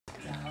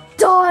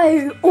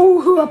Die,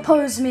 all who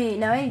oppose me.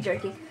 No, I ain't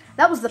joking.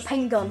 That was the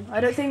paint gun. I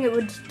don't think it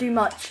would do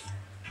much.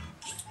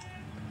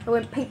 I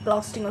went paint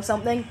blasting or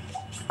something.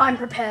 I'm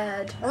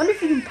prepared. I wonder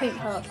if you can paint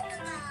her.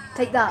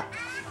 Take that.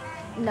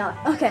 No.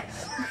 Okay.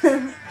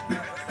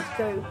 Let's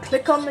go.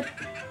 Click on the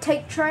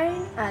take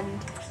train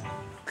and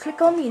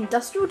click on the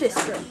industrial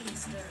district.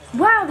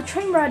 Wow, the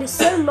train ride is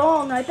so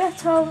long. I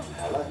bet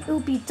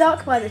it'll be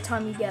dark by the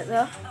time you get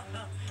there.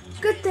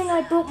 Good thing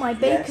I brought my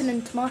bacon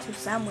and tomato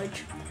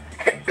sandwich.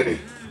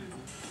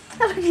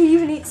 Look, he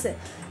even eats it.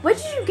 Where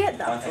did you get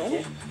that from?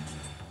 It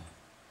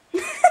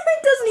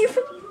doesn't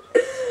even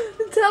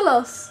tell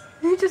us.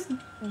 He just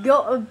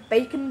got a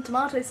bacon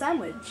tomato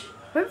sandwich.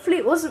 Hopefully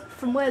it wasn't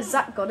from where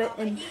Zach got it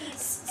in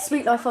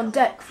Sweet Life on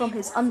Deck from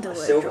his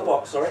underwear. Silver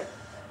box, sorry.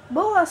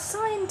 Well, our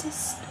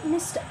scientist,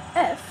 Mr.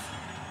 F,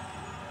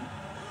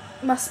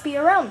 must be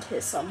around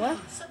here somewhere.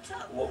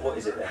 What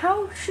is it then?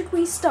 How should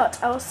we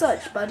start our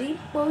search, buddy?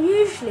 Well,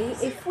 usually,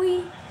 if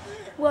we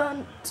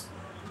weren't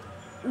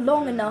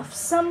long enough,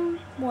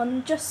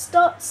 someone just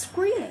starts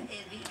screaming.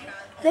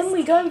 Then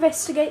we go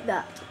investigate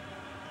that.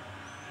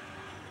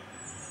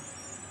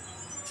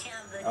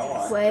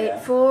 Right,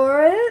 Wait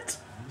for it.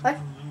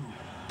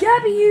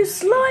 Gabby, you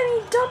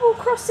slimy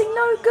double-crossing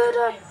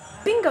no-gooder.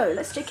 Bingo,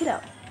 let's check it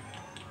out.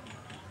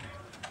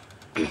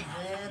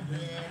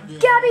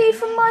 Gabby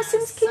from My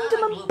Sims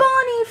Kingdom and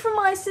Barney from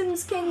My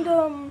Sims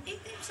Kingdom.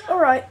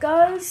 Alright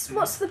guys,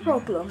 what's the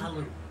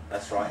problem?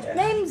 That's right, yeah.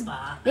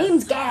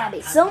 Name's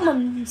Gabby.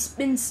 Someone's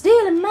been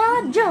stealing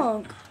my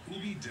junk.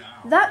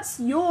 That's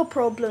your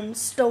problem,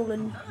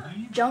 stolen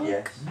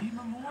junk.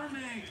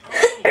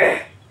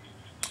 Yes.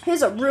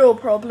 Here's a real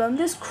problem.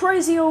 This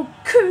crazy old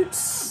coot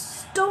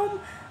stole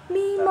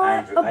me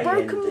a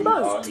broken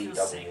boat.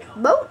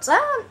 Boats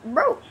aren't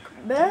broke,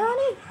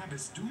 Barney.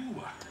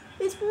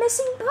 It's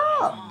missing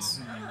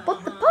parts.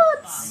 But the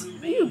parts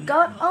you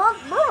got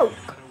aren't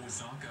broke.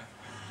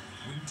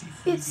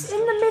 It's in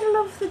the middle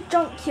of the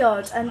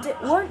junkyard and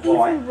it won't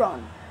even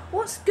run.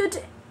 What's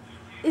good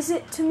is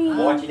it to me?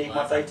 Why do you need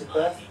my date of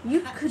birth?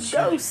 You could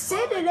go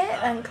sit in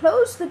it and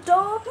close the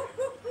door.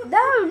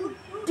 That'll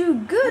do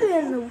good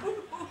in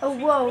a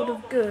world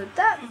of good.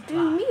 That'll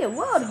do me a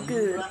world of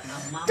good.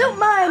 Don't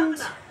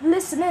mind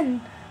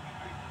listening.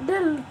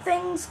 Little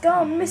things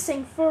gone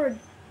missing for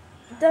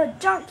the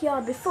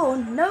junkyard before,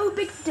 no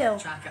big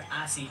deal.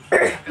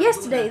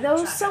 Yesterday,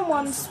 though,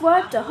 someone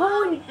swiped a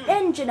whole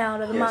engine out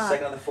of my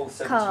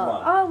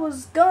car. I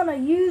was gonna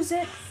use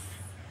it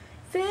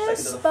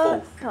first,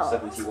 but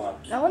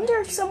I wonder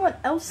if someone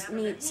else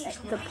needs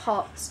the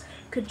parts.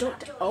 Could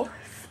Dr. Elf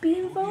be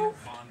involved?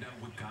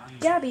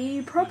 Gabby,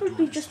 you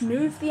probably just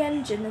moved the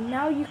engine and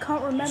now you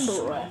can't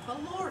remember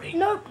it.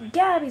 Nope,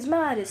 Gabby's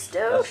mind is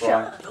still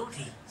shut.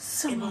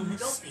 Someone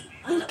was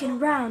sneaking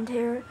round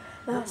here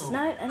last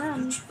night and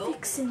I'm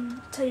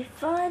fixing to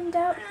find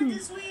out who.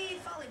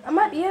 I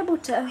might be able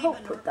to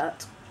help with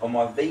that. On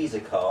my Visa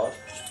card.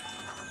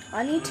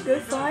 I need to go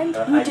find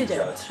who did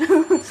it.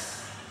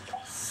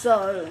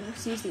 So,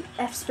 let's use the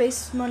F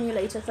space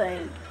manipulator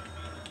thing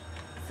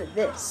for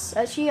this.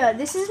 Actually,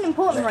 this isn't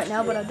important right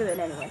now, but I'll do it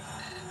anyway.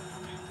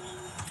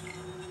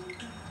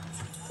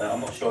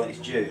 I'm not sure it's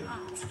June.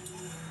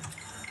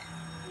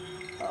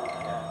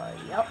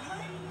 Yep.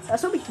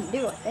 That's what we can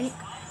do, I think.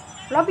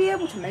 Will I be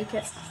able to make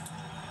it?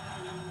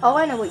 Oh,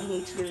 I know what you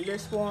need to do with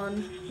this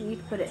one. You need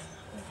to put it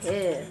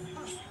here.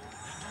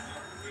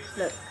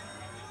 Look.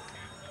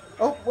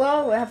 Oh,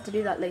 well, we'll have to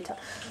do that later.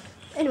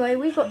 Anyway,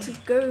 we've got to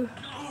go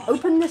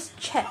open this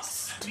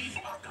chest.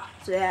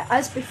 So yeah,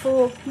 as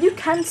before, you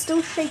can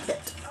still shake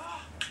it.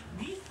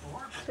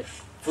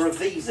 For a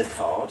Visa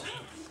card?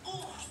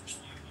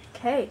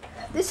 Okay,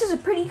 this is a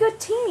pretty good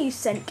team you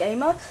sent,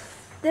 Gamer.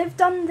 They've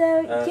done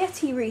their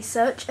Yeti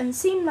research and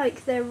seem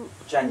like they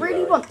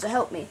really want to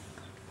help me.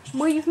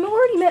 Well, you've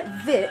already met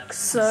Vic,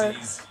 so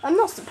I'm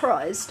not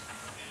surprised.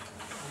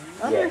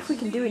 I wonder if we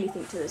can do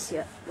anything to this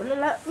yet. Will it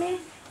let me?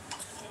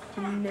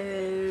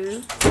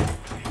 No.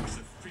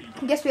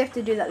 I guess we have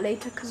to do that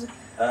later because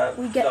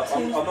we get to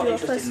do our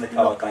first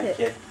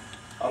lockpick.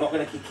 I'm not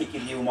going to keep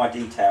giving you all my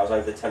details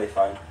over the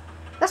telephone.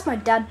 That's my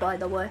dad, by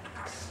the way.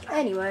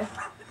 Anyway.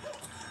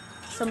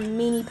 Some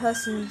meanie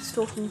person's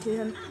talking to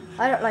him.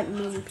 I don't like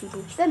meanie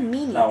people. They're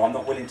meanie. No, I'm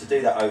not willing to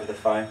do that over the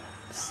phone.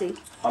 See.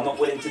 I'm not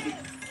willing to be...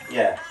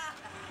 Yeah.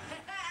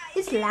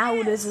 It's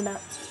loud, isn't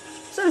it?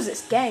 So is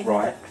this game.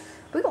 Right.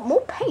 But we got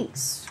more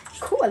paints.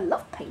 Cool, I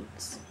love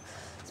paints.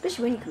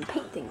 Especially when you can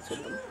paint things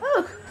with them.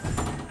 Oh!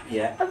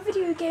 Yeah. A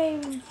video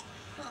game.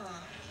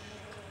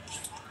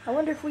 I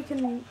wonder if we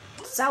can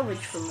salvage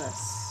from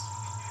this.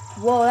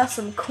 Whoa, that's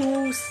some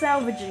cool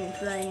salvaging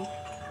thing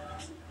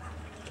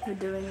we're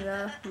doing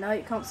there. No,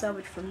 you can't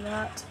salvage from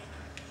that.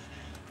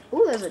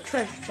 Oh, there's a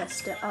treasure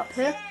chest up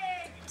here.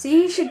 So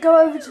you should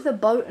go over to the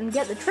boat and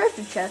get the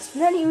treasure chest,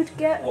 and then you would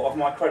get... What, of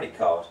my credit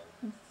card?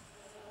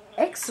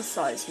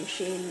 Exercise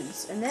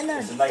machines, and then a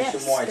nationwide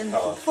desk, and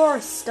card.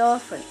 forest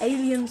stuff, and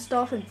alien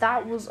stuff, and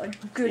that was a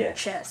good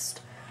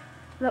chest.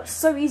 That was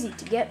so easy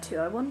to get to.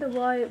 I wonder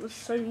why it was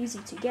so easy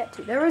to get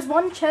to. There is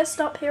one chest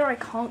up here I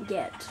can't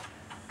get.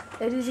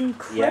 It is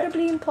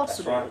incredibly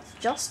impossible. right. It's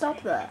just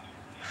up there.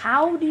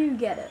 How do you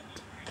get it?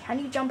 Can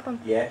you jump on?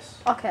 Yes.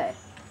 Okay.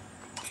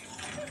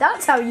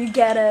 That's how you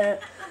get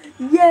it.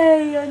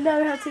 Yay, I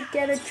know how to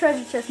get a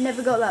treasure chest.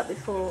 Never got that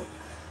before.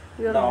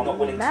 No, I'm not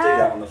willing to do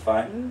that on the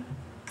phone.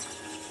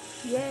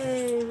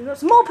 Yay, we got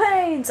some more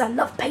paints. I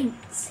love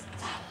paints.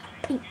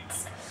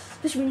 Paints.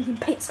 Especially when you can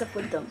paint stuff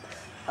with them.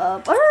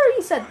 I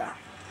already said that.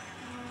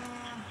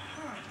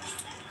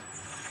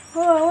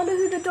 Oh, I wonder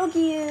who the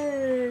doggy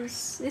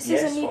is. This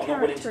is a new I'm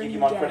not willing to character give in you the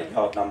my credit game.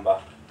 card number.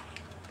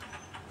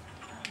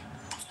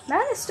 Man,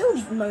 they're still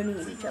moaning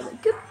at each other.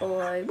 Good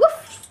boy.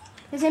 Woof!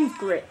 His name's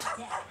Grit.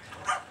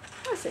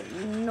 That's it.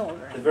 No,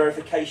 The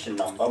verification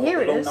number. Here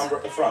with it the long is. number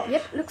at the front.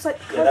 Yep, looks like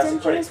the Yeah, car's that's a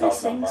engine credit is card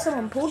missing. number.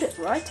 Someone pulled it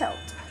right out.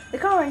 The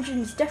car engine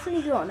is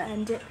definitely gone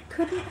and it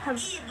couldn't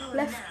have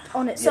left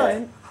on its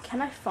own.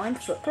 Can I find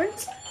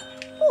footprints?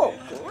 Oh,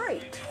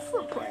 great.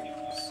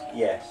 Footprints.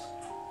 Yes.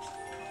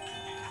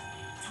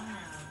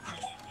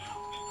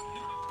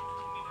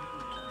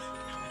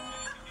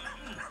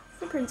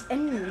 Footprints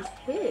end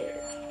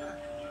here.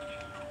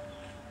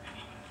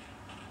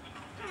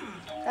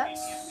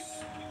 That's...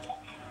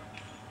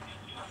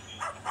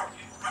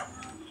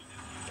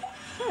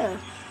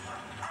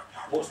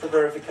 What's the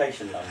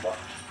verification number?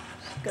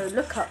 Go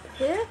look up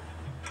here.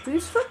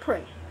 Whose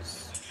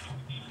footprints?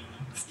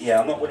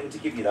 Yeah, I'm not willing to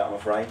give you that, I'm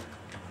afraid.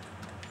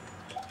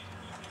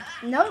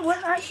 No, it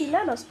won't actually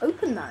let us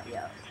open that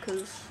yet,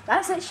 because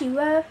that's actually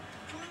where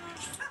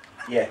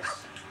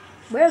Yes.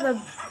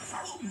 the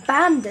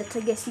bandit, I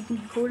guess you can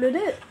call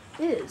it,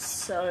 is.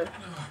 So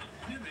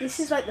this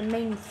is like the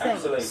main thing.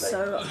 Absolutely.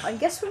 So I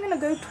guess we're gonna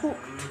go talk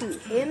to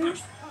him.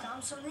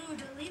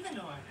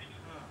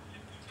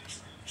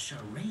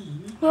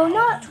 Well,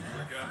 not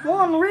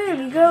one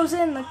really goes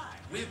in the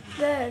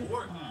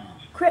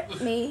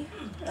crit me.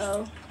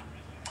 Oh,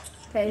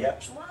 okay.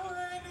 Yep.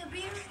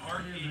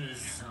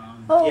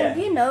 Oh, Yeah.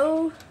 you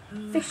know,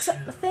 fix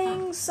up the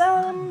things,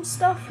 sell them,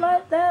 stuff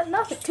like that.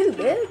 Nothing too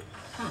big.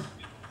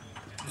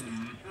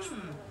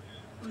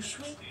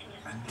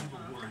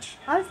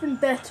 I've been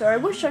better. I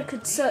wish I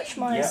could search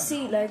my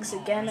sea legs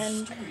again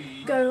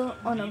and go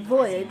on a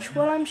voyage.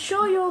 Well, I'm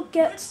sure you'll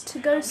get to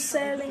go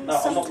sailing No,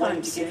 I'm sometime not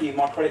willing to give soon. you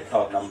my credit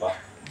card number.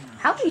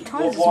 How many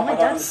times Well, has my I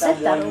don't dad said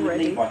understand that why you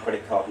already? need my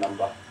credit card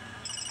number.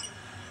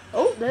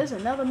 Oh, there's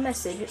another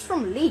message. It's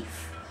from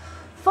Leaf.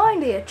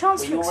 Finally, a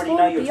chance Well, to you already explore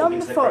know you're beyond talking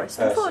the to the forest.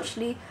 correct person.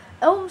 Unfortunately,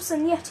 elves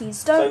and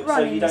yetis don't So run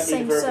you in the don't need a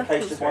same verification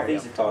circles of my very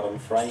Visa card, I'm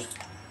afraid.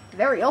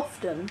 very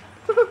often.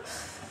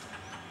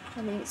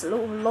 I mean, it's a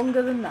little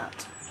longer than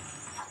that.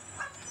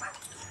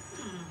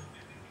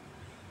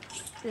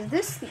 Is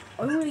this the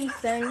only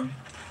thing?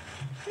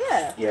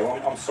 Yeah, Yeah,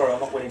 well, I'm sorry, I'm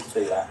not willing to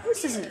do that.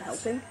 this isn't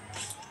helping.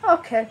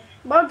 Okay,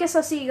 well, I guess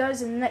I'll see you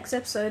guys in the next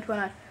episode when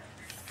I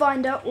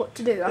find out what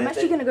to do. I'm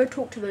actually going to go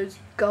talk to those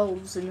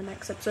gulls in the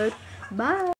next episode. Bye!